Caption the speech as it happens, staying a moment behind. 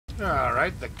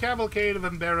Alright, the cavalcade of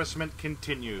embarrassment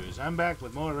continues. I'm back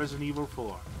with more Resident Evil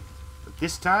 4. But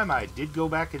this time I did go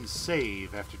back and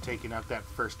save after taking out that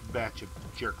first batch of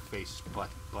jerk-face, butt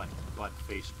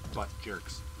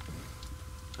jerks.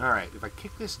 Alright, if I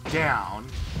kick this down,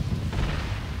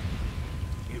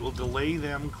 it will delay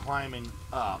them climbing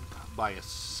up by a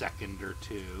second or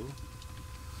two.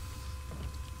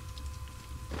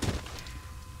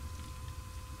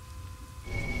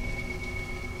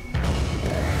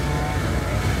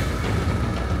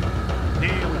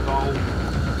 There we go.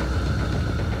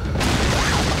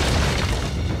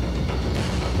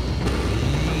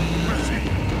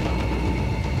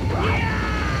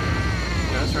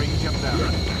 Yeah, that's right, you jump down.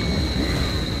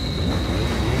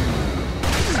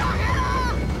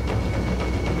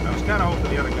 I was kind of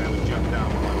hoping the other guy would jump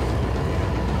down.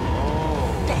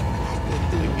 Oh.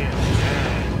 Again, yeah.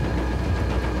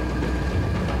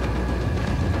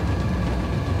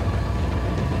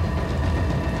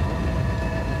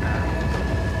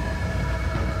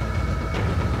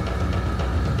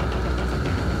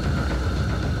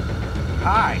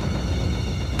 Hi.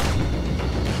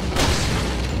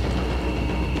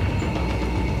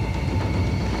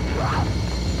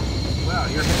 Well,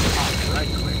 you're hitting off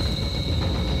right quick.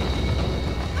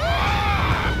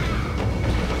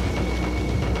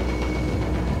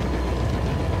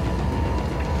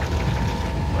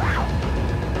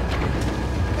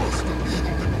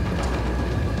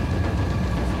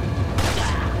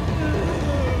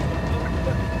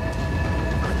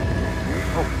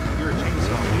 Oh, you're a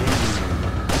chainsaw.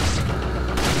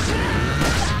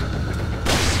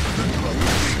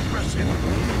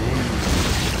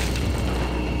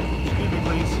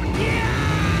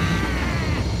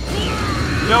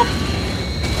 Nope.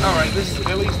 Alright,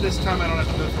 at least this time I don't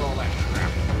have to go through all that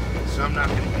crap. So I'm not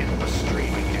going to get the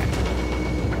stream again.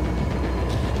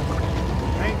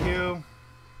 Thank you.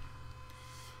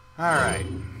 Alright.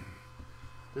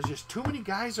 There's just too many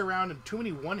guys around and too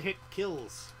many one-hit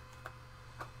kills.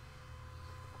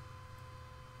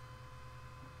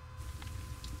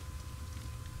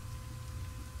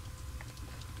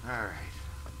 Alright.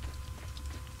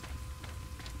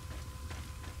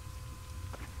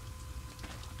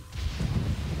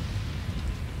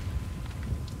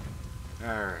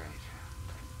 Alright.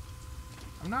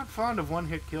 I'm not fond of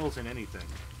one-hit kills in anything.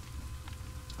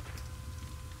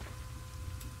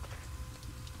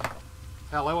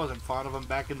 Hell, I wasn't fond of them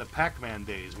back in the Pac-Man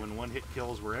days when one-hit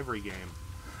kills were every game.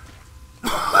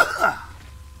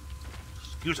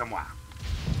 Excusez-moi.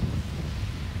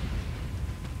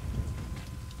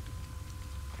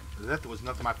 That was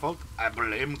not my fault. I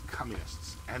blame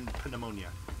communists and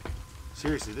pneumonia.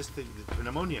 Seriously, this thing,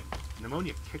 pneumonia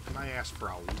kicked my ass for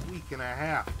a week and a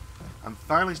half. I'm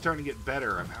finally starting to get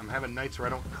better. I'm having nights where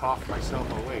I don't cough myself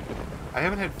awake. I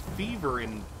haven't had fever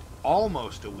in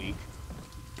almost a week,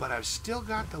 but I've still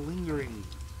got the lingering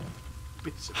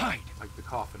bits of it, like the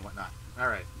cough and whatnot.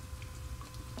 Alright.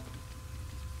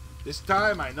 This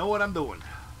time, I know what I'm doing.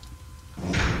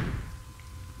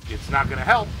 It's not going to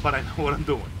help, but I know what I'm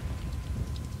doing.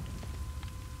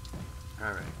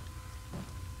 Alright.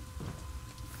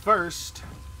 First,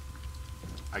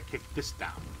 I kick this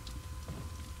down.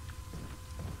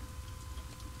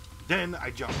 Then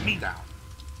I jump me down.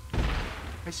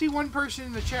 I see one person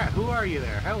in the chat. Who are you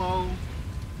there? Hello.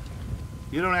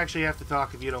 You don't actually have to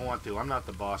talk if you don't want to. I'm not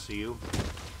the boss of you.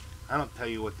 I don't tell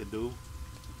you what to do.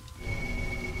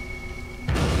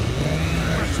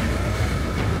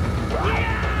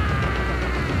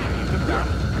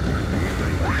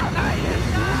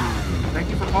 Thank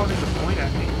you for pausing to point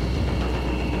at me.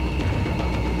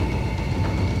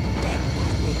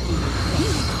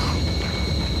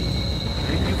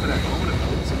 Thank you for that moment of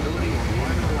invincibility while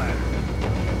climbing the ladder.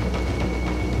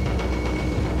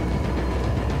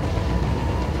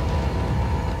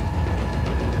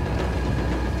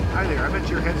 Hi there, I bet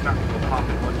your head's not going to go pop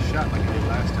in one shot like it did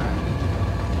last time.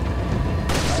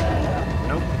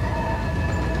 Nope.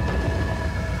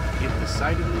 It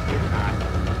decidedly did not.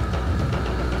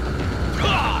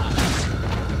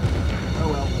 Oh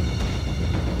well.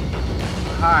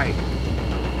 Hi.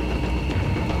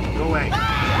 Go away.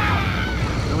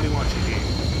 Nobody wants you here.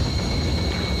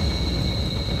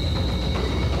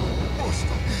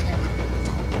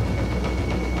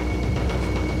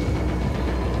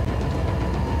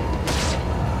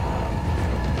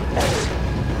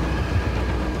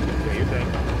 Okay, you're dead.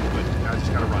 Good. Now I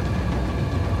just gotta run.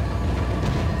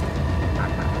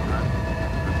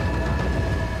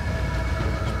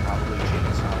 There's probably a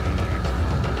chainsaw in here.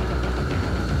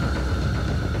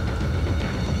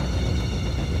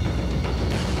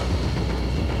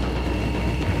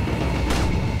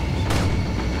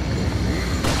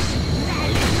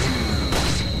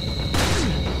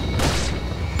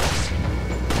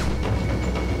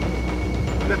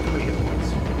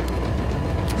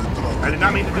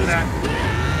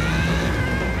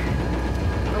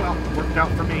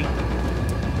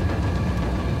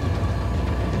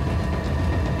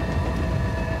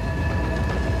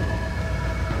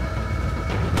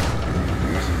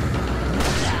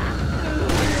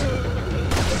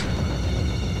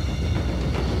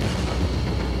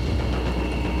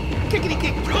 Kickity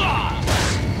kick!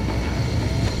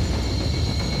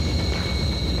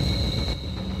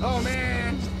 Oh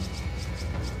man!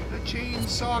 The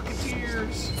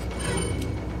chainsawketeers!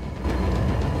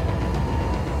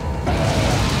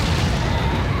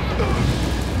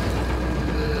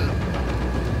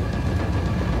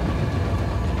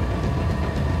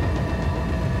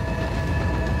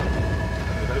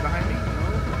 Anybody behind me? No?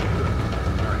 Good.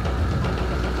 Alright.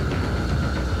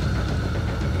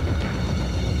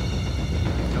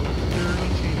 Don't think there are any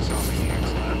chainsaw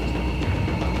maniacs left.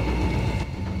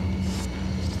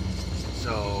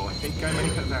 So, I think I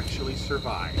might have actually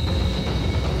survived.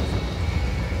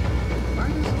 Why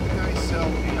doesn't the guy sell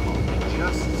ammo? He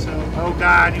just sell... Oh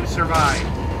god, you survived!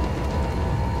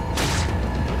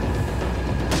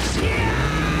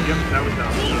 Yep, that was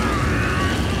dumb.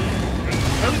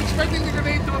 I was expecting the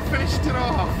grenade to have finished it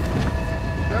off.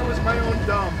 That was my own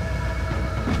dumb.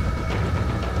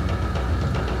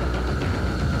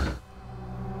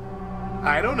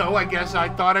 I don't know, I guess I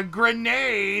thought a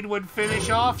grenade would finish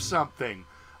off something.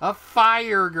 A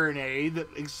fire grenade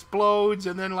that explodes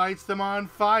and then lights them on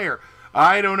fire.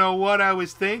 I don't know what I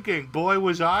was thinking. Boy,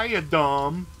 was I a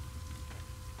dumb.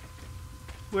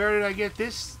 Where did I get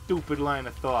this stupid line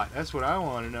of thought? That's what I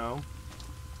want to know.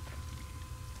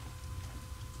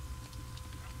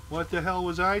 What the hell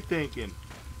was I thinking?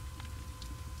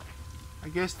 I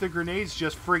guess the grenades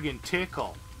just friggin'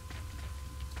 tickle.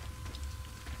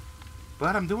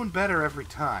 But I'm doing better every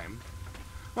time.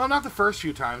 Well, not the first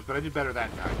few times, but I did better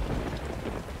that time.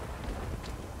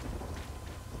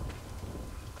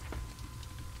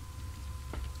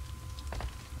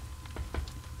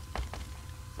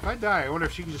 If I die, I wonder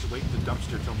if she can just wait in the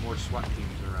dumpster till more SWAT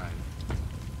teams arrive.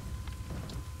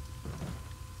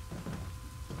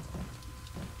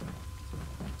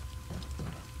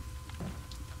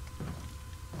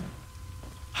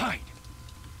 Hide!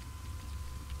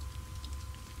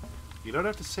 You don't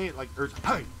have to say it like,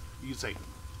 hide! You say,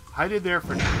 hide it there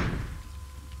for now.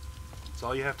 That's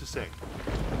all you have to say.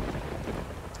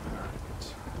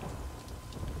 Alright.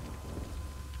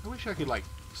 I wish I could, like,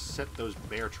 set those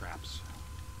bear traps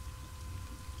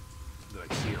that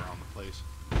I see around the place.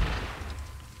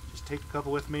 Just take a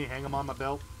couple with me, hang them on my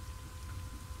belt.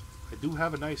 I do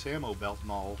have a nice ammo belt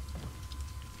and all.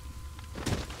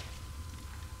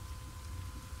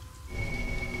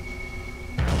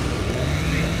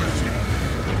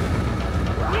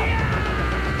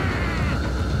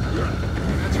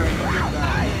 That's right, you get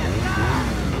that.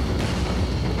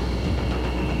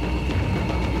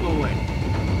 You go away.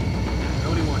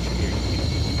 Nobody wants you here. You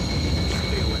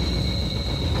stay away.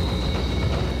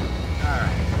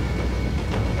 Alright.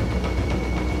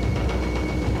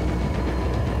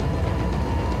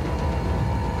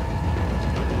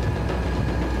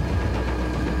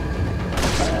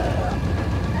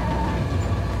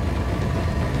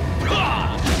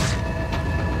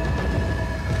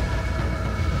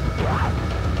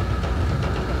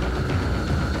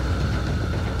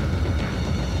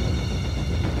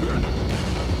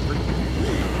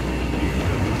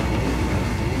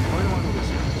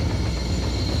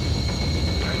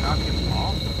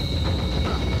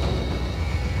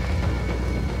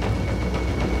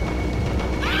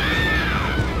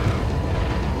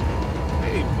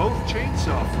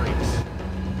 Chainsaw freaks.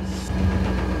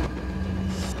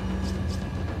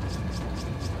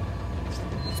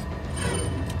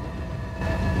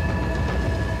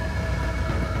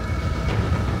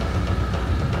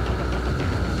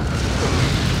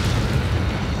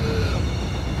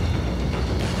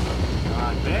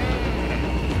 Not bad.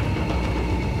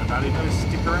 I'm not even gonna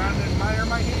stick around and admire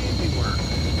my handiwork.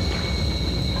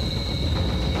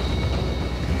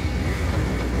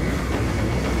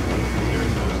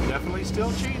 Definitely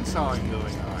still chainsawing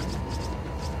going on.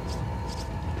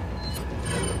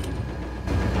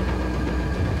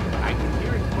 I can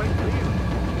hear it quite clearly.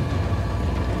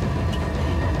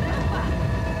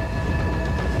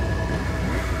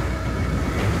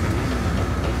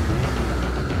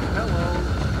 Hello.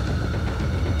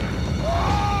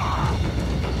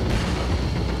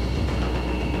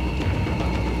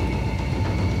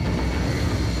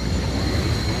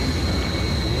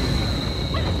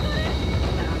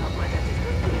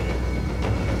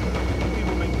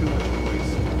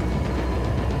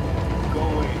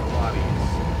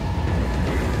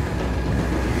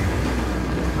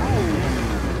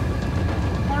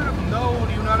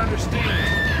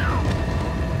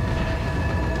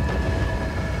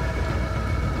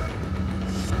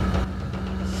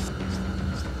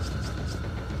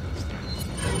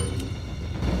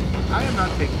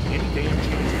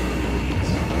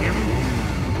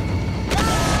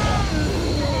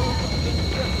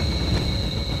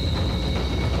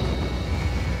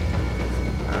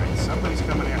 Nobody's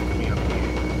coming after me up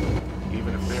here,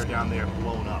 even if they're down there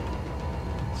blown up.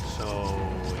 So,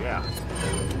 yeah.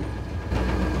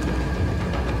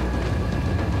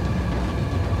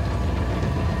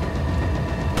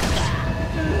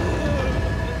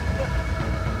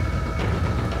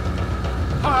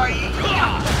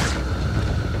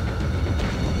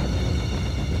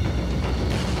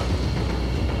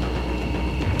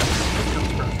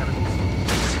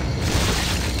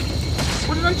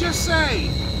 What did I just say?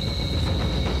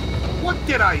 What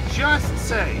did I just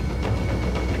say?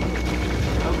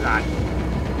 Oh god.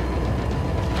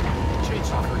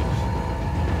 Chainsaw freaks.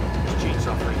 There's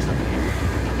chainsaw freaks up here.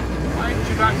 Why did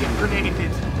you not get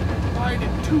grenaded? Why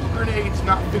did 2 grenades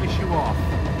not finish you off?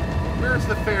 Where's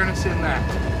the fairness in that?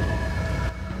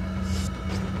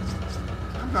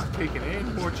 I'm not taking any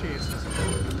more chances.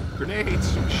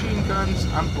 Grenades, machine guns,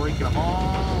 I'm breaking them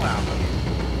all out.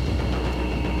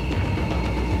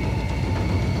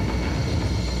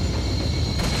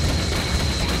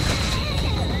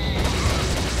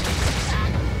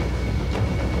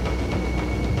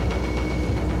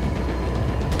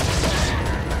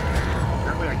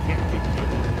 Apparently I can't take two.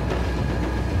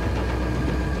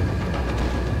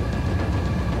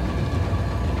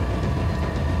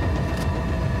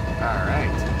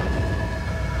 Alright.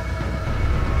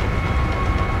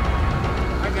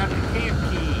 I got the camp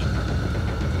key.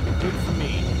 Good for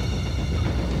me.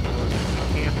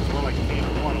 Camp is more like camp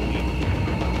 1 a week.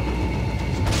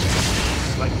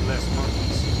 Slightly less monkeys.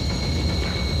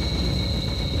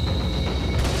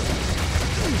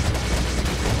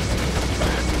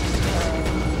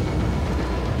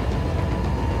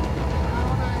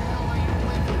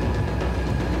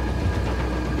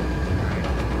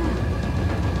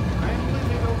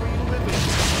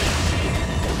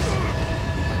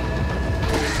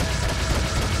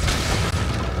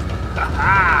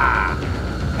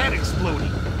 Head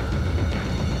exploding.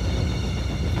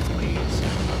 Please.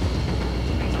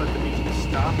 Please let the music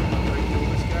stop before I kill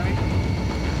this guy.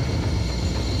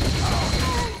 Oh.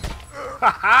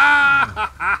 Ha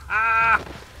ha ha!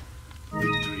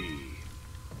 Victory.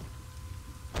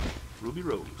 Ruby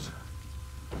Rose.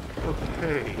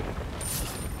 Okay.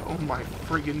 Oh my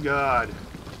friggin' god.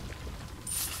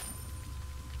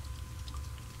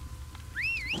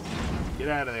 Get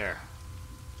out of there.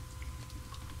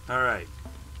 Alright.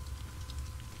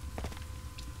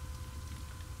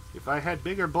 If I had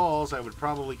bigger balls, I would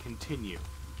probably continue.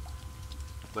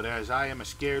 But as I am a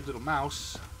scared little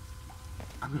mouse,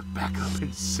 I'm gonna back up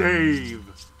and save.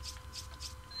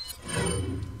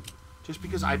 Just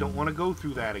because I don't want to go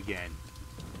through that again.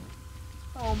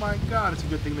 Oh my god, it's a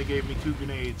good thing they gave me 2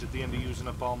 grenades at the end of using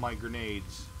up all my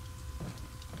grenades.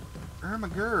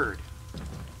 Ermagerd.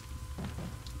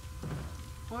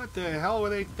 What the hell were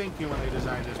they thinking when they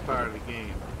designed this part of the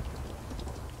game?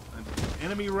 An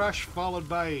enemy rush followed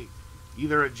by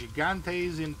either a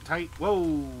Gigantes in tight...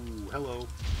 Whoa! Hello.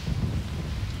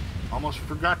 Almost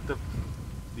forgot the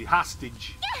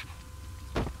hostage.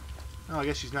 Oh, I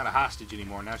guess she's not a hostage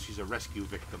anymore. Now she's a rescue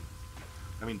victim.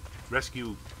 I mean,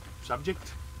 rescue subject?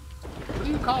 What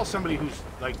do you call somebody who's,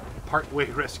 like, partway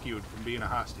rescued from being a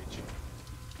hostage?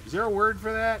 Is there a word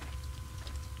for that?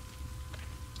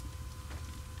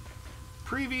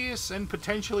 Previous and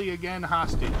potentially again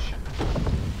hostage.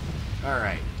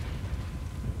 Alright.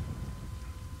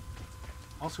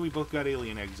 Also, we both got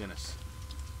alien eggs in us.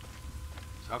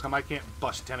 So how come I can't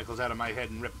bust tentacles out of my head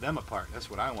and rip them apart? That's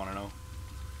what I want to know.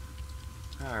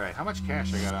 Alright, how much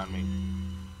cash I got on me?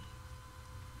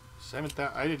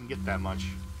 7,000. I didn't get that much.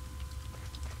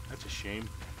 That's a shame.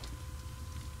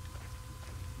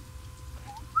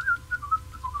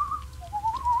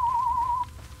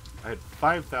 I had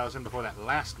 5,000 before that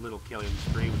last little killing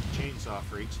spree with the chainsaw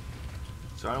freaks.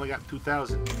 So I only got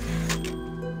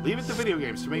 2,000. Leave it to video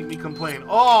games to make me complain. Oh,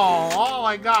 all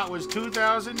I got was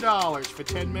 $2,000 for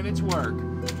 10 minutes work.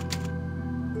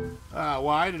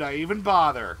 Why did I even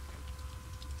bother?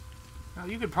 Now,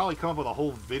 you could probably come up with a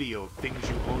whole video of things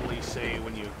you only say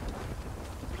when you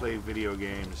play video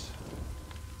games.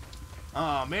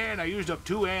 Oh man, I used up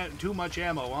too much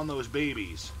ammo on those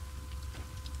babies.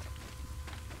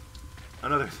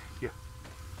 Another thing, yeah.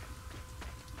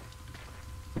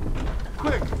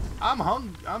 Quick, I'm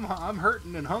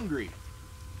hurting and hungry.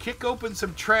 Kick open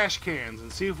some trash cans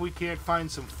and see if we can't find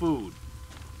some food.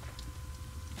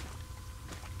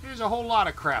 There's a whole lot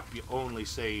of crap you only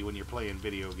say when you're playing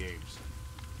video games.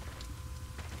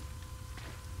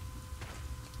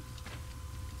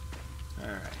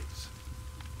 Alright.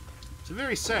 It's a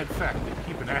very sad fact that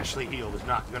keeping Ashley healed is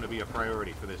not going to be a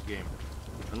priority for this game.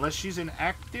 Unless she's in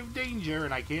active danger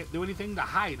and I can't do anything to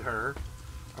hide her,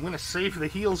 I'm going to save the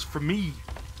heals for me.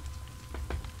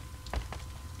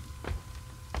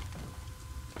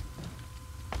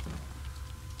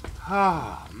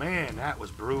 Oh, man, that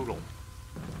was brutal.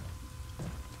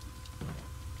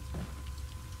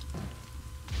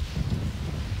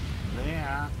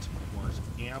 That was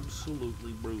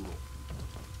absolutely brutal.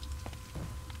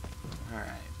 Alright.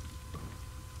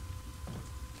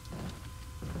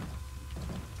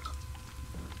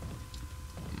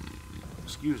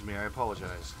 Excuse me, I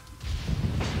apologize.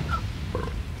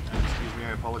 And excuse me,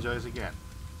 I apologize again.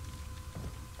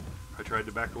 I tried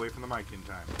to back away from the mic in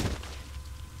time.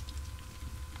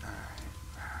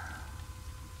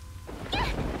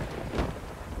 Alright.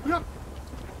 Yep.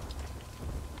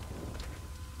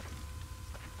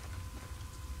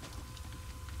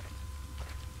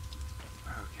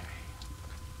 Okay.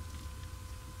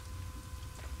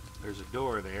 There's a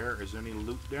door there. Is there any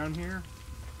loot down here?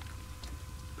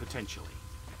 Potentially.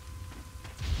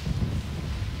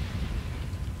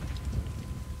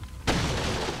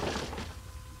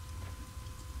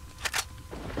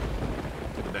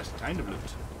 The best kind of loot.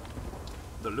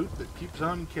 The loot that keeps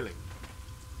on killing.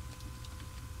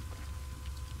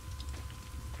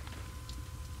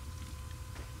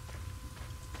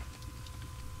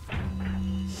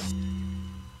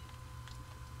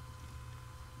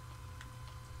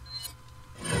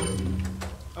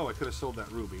 Oh, I could have sold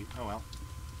that ruby. Oh well.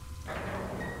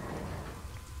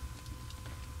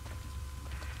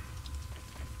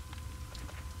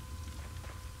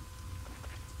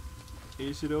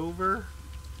 Is it over?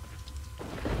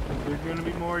 Is there gonna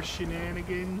be more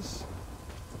shenanigans?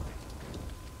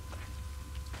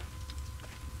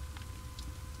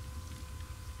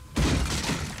 I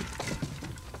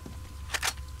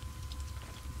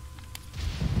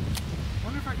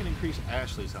wonder if I can increase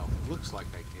Ashley's health. It looks like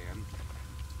I can.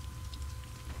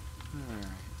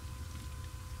 Alright.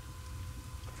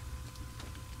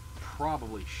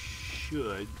 Probably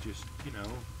should, just, you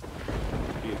know,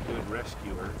 be a good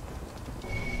rescuer.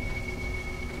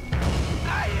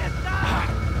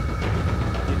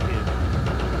 Get hit.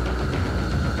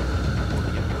 Or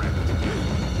get wrecked.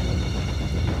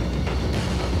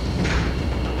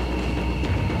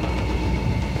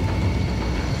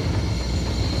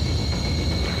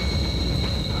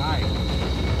 Hi.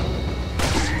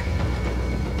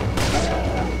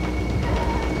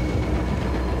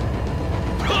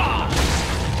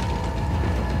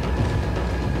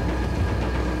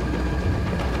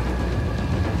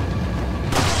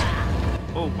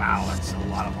 Oh wow, that's a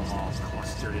lot of them all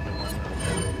clustered into one little.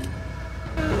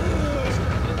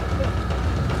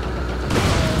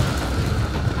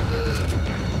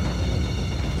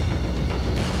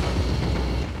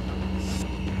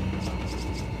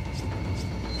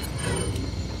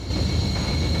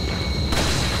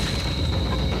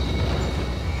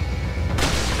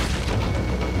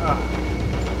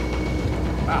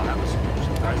 Wow, that was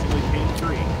surprisingly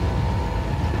pain-free.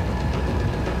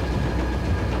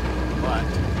 But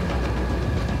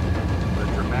the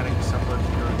dramatic somewhat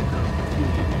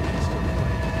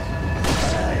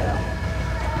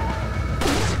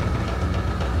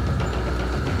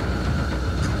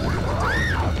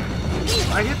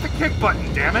I hit the kick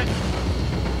button, damn it!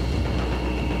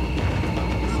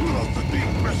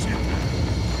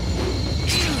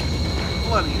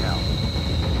 Bloody hell.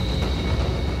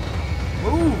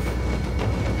 Move!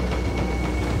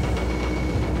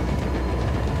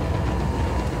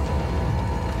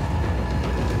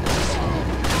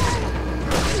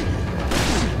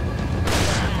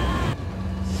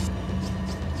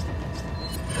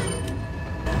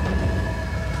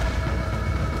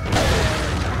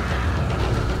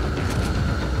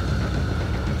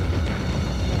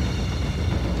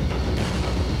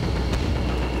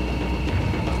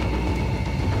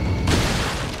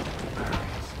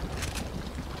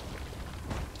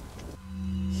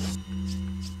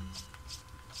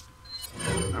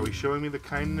 Are we showing me the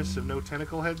kindness of no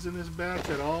tentacle heads in this batch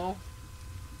at all?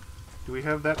 Do we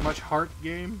have that much heart,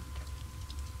 game?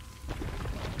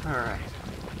 Alright.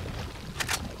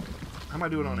 How am I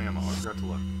doing on ammo? I forgot to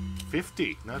look.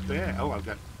 50. Not bad. Oh, I've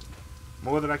got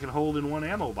more than I can hold in one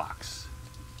ammo box.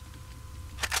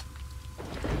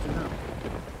 Good to know.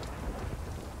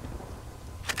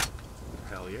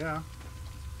 Hell yeah.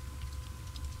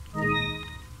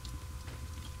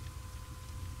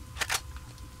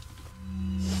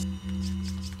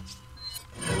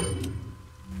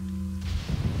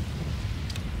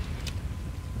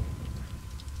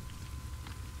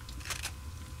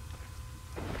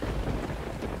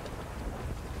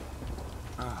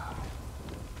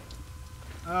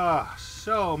 Ah,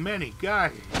 so many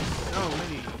guys, so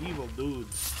many evil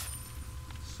dudes,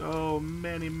 so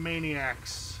many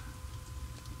maniacs.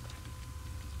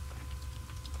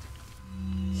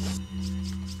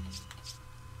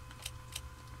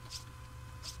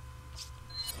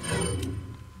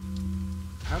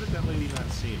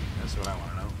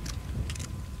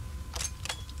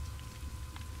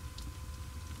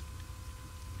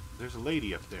 There's a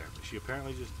lady up there, but she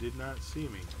apparently just did not see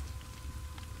me.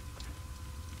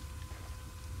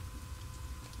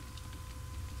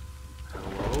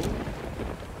 Hello?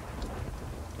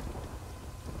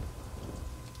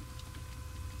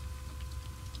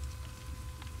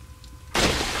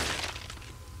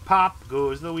 Pop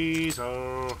goes the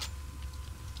weasel.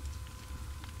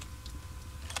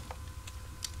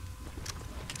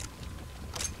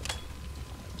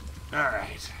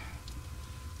 Alright.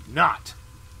 Not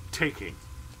taking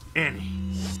any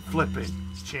flipping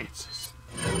chances.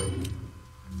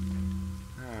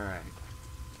 Alright.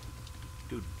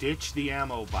 Dude, ditch the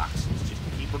ammo boxes. Just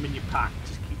keep them in your pocket.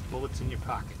 Just keep bullets in your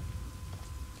pocket.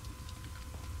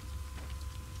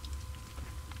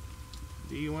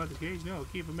 Do you want the cage? No,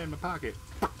 keep them in my pocket.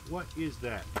 What is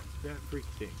that? That freaky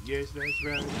thing. Yes, that's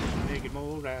right. Naked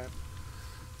mole rap.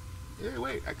 Hey,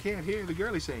 wait, I can't hear the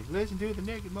girlie saying, listen to the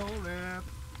naked mole rap.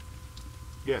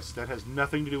 Yes, that has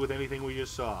nothing to do with anything we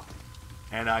just saw.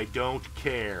 And I don't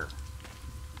care.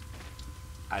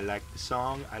 I like the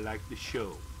song, I like the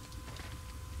show.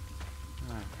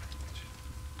 Alright.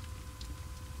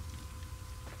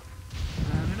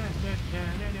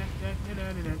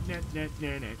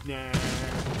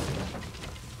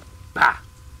 Bah!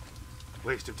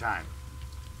 Waste of time.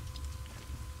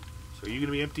 So are you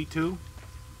gonna be empty too?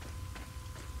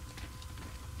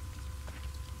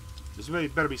 This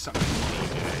better be something for you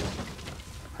guys.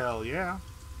 Hell yeah.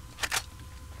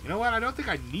 You know what? I don't think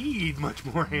I need much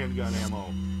more handgun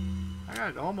ammo. I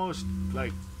got almost,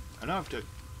 like, enough to...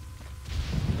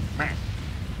 Man.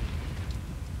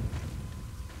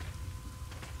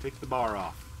 Take the bar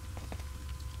off.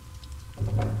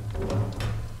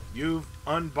 You've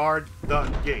unbarred the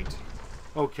gate.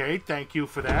 Okay, thank you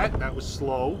for that. That was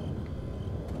slow.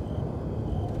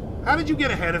 How did you get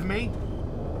ahead of me?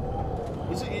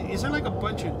 Is there like a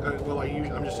bunch of... well,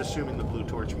 I'm just assuming the blue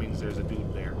torch means there's a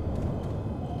dude there.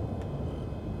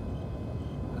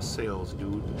 A sales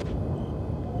dude.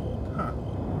 Huh.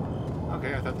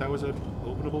 Okay, I thought that was an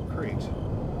openable crate.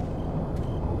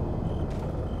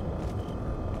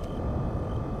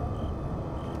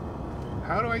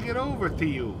 How do I get over to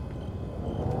you?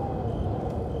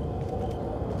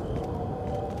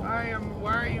 Why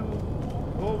are you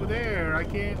over there? I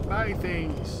can't buy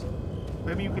things.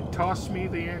 Maybe you could toss me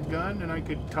the gun and I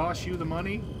could toss you the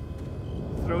money?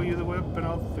 Throw you the whip and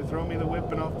I'll... Throw me the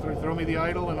whip and I'll... Throw me the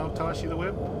idol and I'll toss you the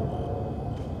whip?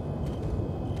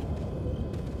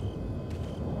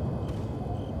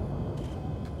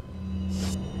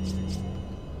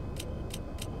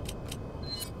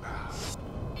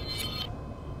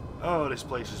 Oh, this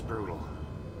place is brutal.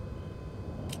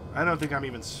 I don't think I'm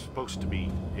even supposed to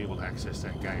be able to access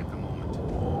that guy at the moment.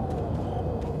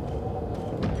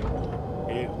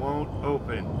 It won't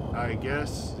open. I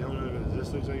guess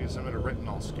this looks like it's some kind of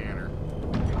retinol scanner.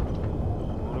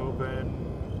 Won't open.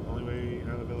 Only way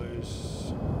out of the village.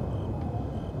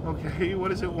 Okay,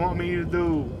 what does it want me to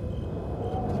do?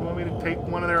 Does it want me to take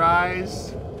one of their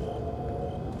eyes?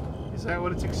 Is that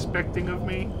what it's expecting of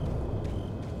me?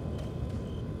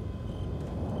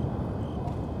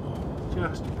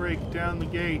 Just break down the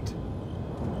gate.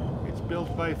 It's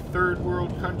built by third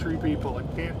world country people. It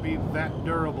can't be that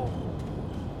durable.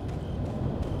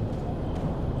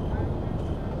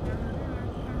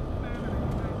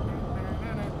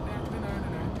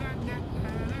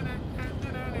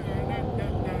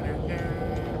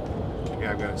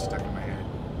 Yeah, I've got it stuck in my head.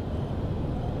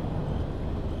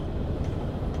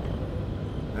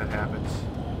 That happens.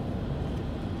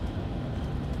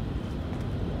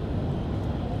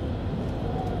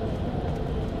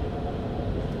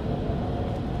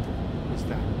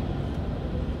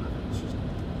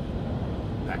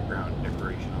 Background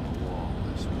decoration on the wall,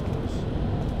 I suppose.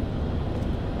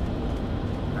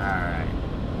 Alright.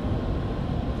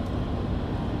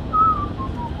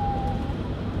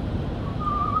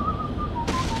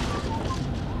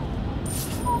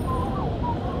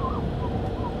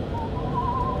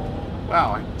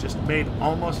 Wow, I just made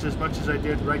almost as much as I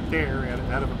did right there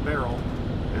out of a barrel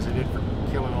as I did for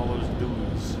killing all those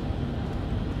dudes.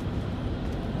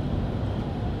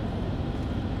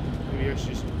 Maybe I should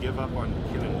just give up on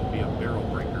killing and be a barrel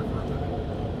breaker for a living.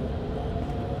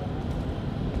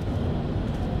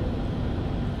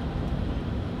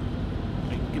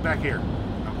 Hey, get back here.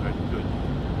 Oh, good, good.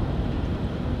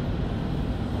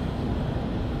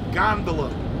 Gondola.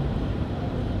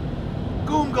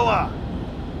 Gondola.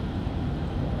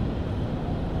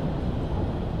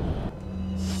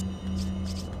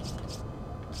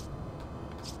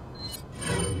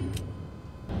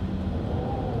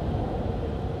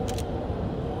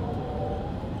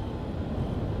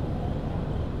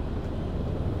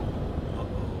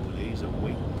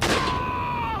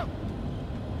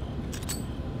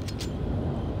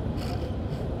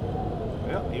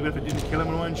 kill him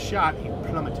in one shot, he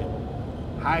plummeted.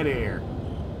 Hi there.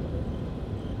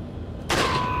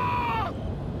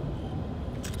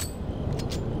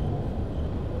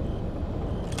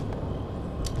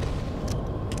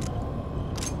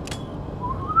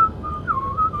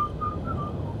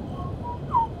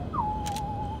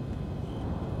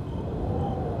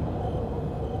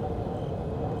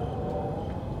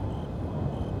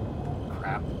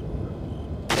 Crap.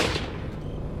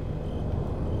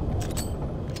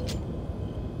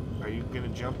 Are you gonna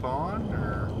jump on,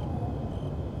 or?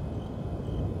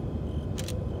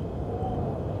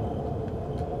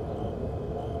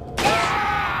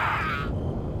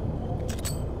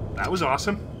 That was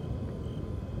awesome.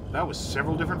 That was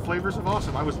several different flavors of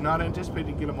awesome. I was not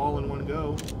anticipating to get them all in one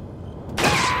go.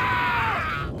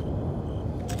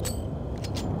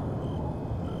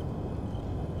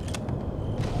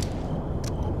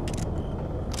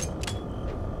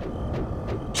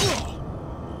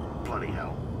 Bloody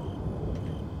hell.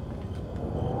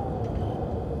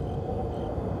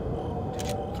 Did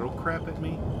you throw crap at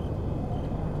me?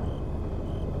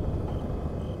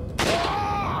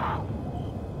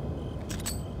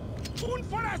 ¡Un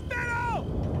forastero!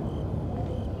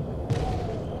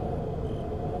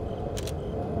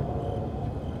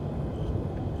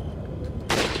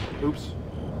 Oops.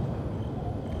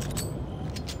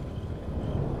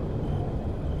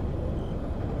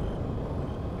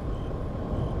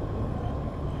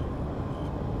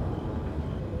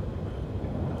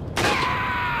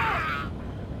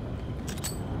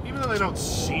 Even though they don't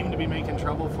seem to be making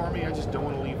trouble for me, I just don't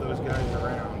want to leave those guys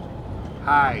around.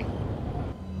 Hi.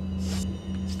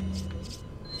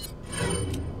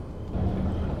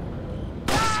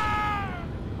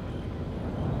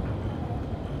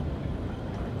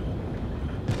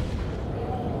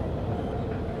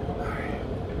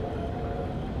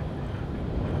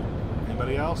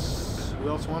 Anybody else? Who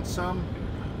else wants some?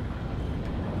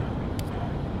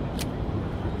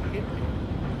 Hit me.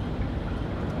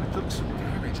 I took some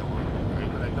damage along the way,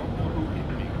 but I don't know who hit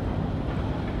me.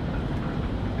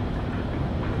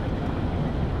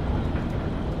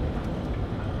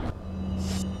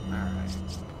 Alright.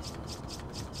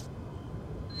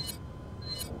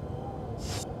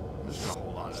 I'm just gonna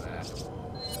hold on to that.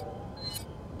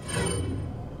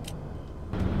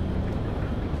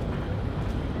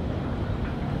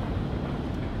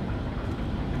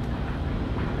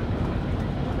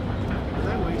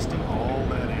 All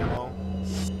that ammo?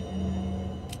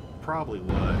 Probably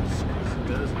was, because it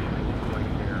doesn't even look like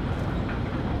there.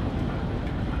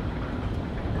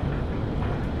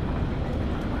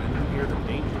 I didn't hear the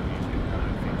danger music now that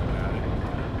I think about it.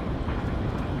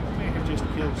 I may have just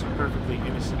killed some perfectly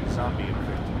innocent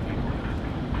zombie-infected people.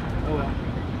 Oh well.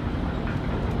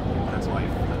 That's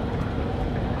life.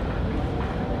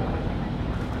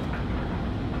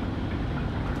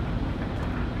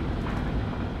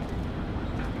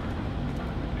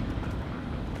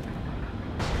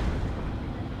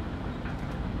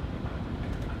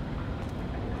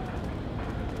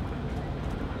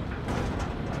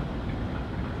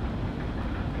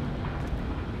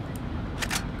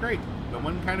 Great. The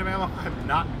one kind of ammo I'm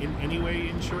not in any way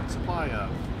in short supply of.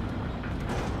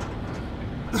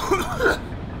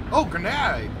 Oh,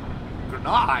 grenade!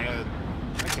 Grenade!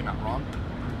 That came out wrong.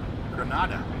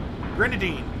 Grenada.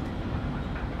 Grenadine!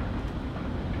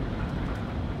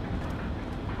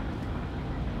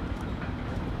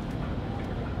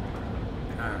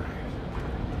 Alright.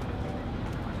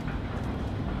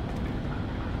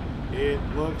 It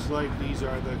looks like these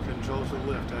are the controls for the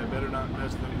lift. I better not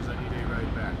mess them because I need a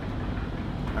ride back.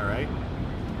 Alright.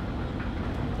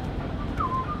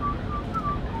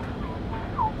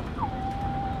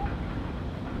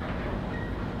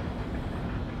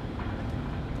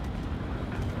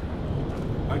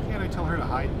 Why can't I tell her to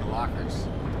hide in the lockers?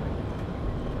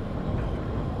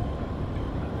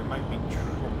 There might be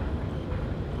trouble.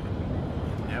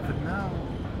 You never know.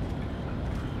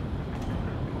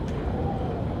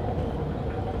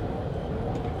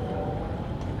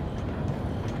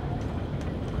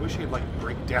 I wish he'd like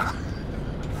break down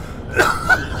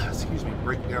excuse me,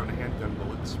 break down handgun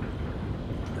bullets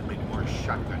and make more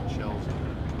shotgun shells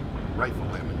and rifle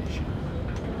ammunition.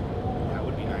 That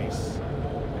would be nice.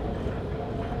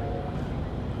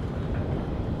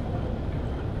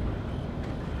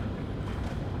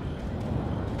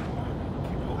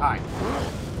 Oh, hi.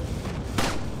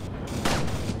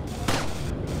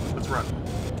 Let's run.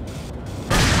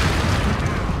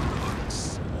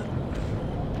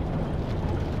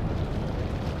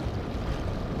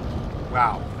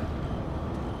 Wow.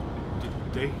 Did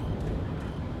they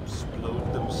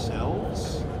explode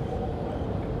themselves?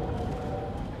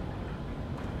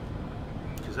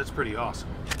 Because that's pretty awesome.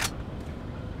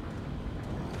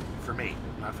 For me,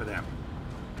 not for them.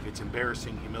 It's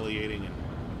embarrassing, humiliating, and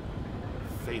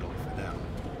fatal for them.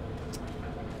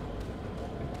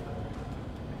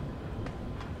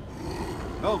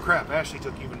 Oh crap, Ashley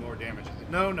took even more damage.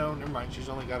 No, never mind. She's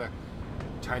only got a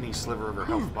tiny sliver of her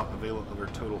health of her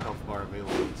total health bar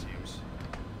available, it seems.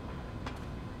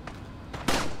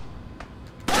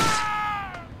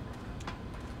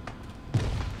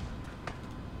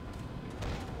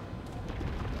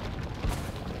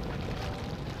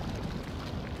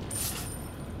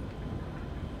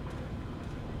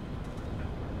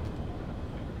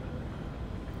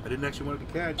 I didn't actually want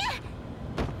to catch.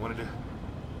 I wanted to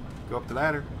go up the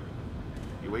ladder.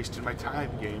 You wasted my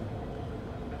time, game.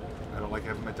 I don't like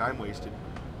having my time wasted.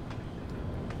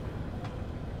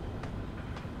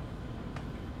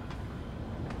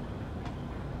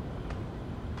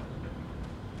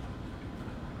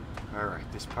 Alright,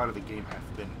 this part of the game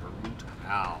hath been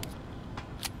brutal.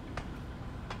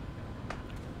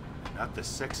 Not the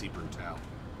sexy brutal,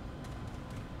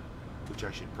 which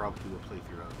I should probably do a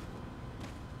playthrough of.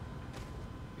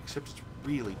 Except it's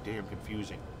really damn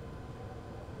confusing.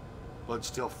 Blood's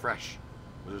still fresh.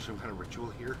 Was there some kind of ritual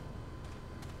here?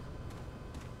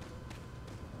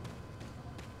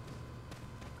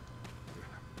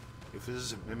 If this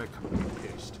is a mimic, I'm gonna be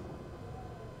pissed.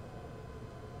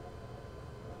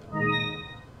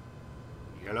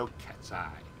 Yellow cat's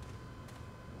eye.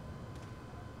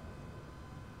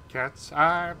 Cat's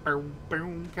eye, boom,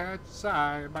 boom, cat's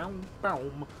eye, boom,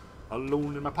 boom.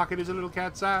 Alone in my pocket is a little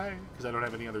cat's eye, because I don't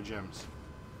have any other gems.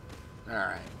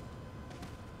 Alright.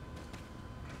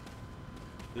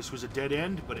 This was a dead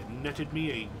end, but it netted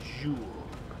me a jewel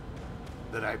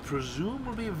that I presume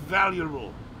will be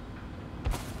valuable.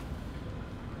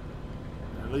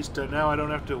 At least now I don't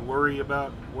have to worry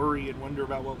and wonder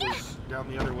about what was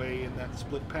down the other way in that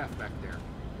split path back there.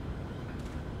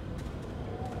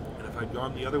 And if I'd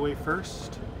gone the other way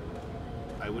first,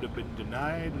 I would have been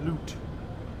denied loot.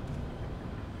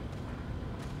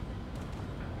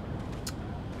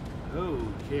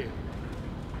 Okay.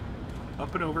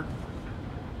 Up and over.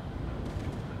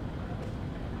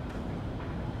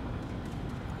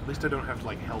 At least I don't have to,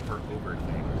 like, help her over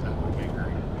things. That would make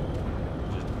her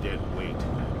just dead weight.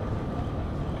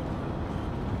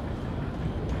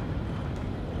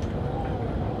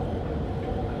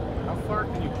 How far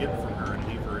can you get from her and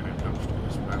leave her in a dumpster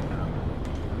just about now?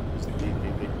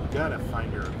 They gotta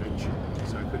find her eventually,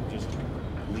 so I couldn't just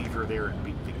leave her there and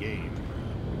beat the game.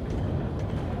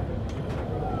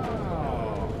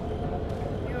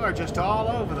 You are just all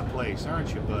over the place,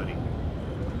 aren't you, buddy?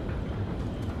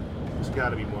 There's got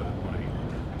to be more than one of you.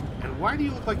 And why do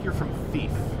you look like you're from Thief?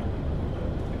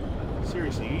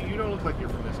 Seriously, you don't look like you're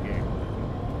from this game.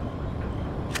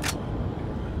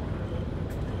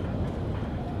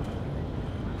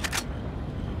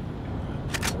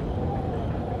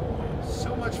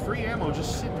 So much free ammo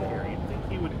just sitting here. You'd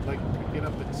think he would, like, pick it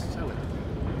up and sell it.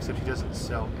 Except he doesn't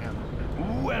sell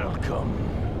ammo. Welcome.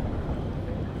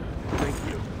 Thank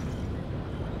you.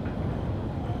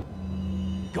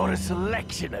 Got a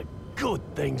selection of good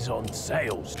things on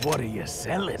sales. What are you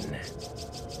selling?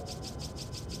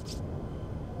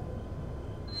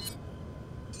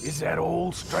 Is that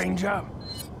all, stranger?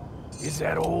 Is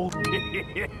that all?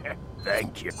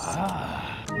 Thank you.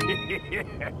 Ah.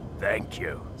 Thank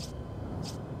you.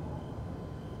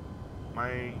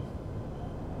 My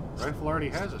rifle already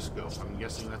has a scope. I'm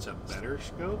guessing that's a better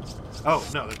scope? Oh,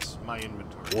 no, that's my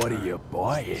inventory. What are you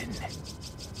buying?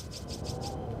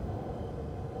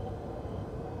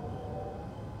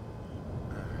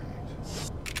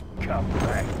 Come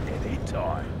back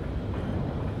anytime.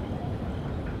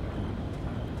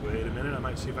 Wait a minute, I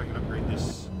might see if I can upgrade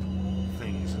this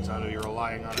thing, since I know you're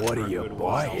relying on it. What for are a you good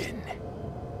while. buying?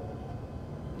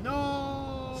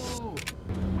 No!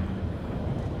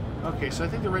 Okay, so I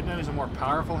think the Red 9 is a more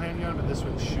powerful handgun, but this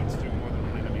one shoots through more than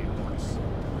one enemy at once.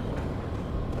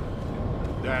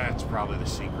 That's probably the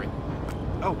secret.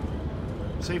 Oh!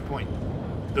 Save point.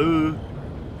 Duh!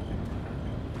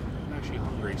 Actually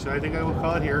hungry, so I think I will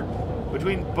call it here.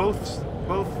 Between both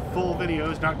full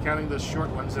videos, not counting the short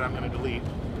ones that I'm going to delete,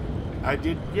 I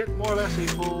did get more or less a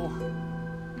full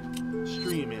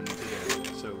stream in today,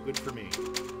 so good for me.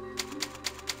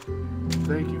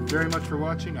 Thank you very much for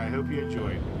watching. I hope you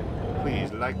enjoyed.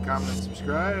 Please like, comment, and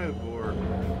subscribe, or...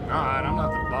 God, I'm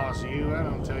not the boss of you. I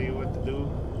don't tell you what to do.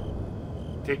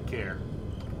 Take care.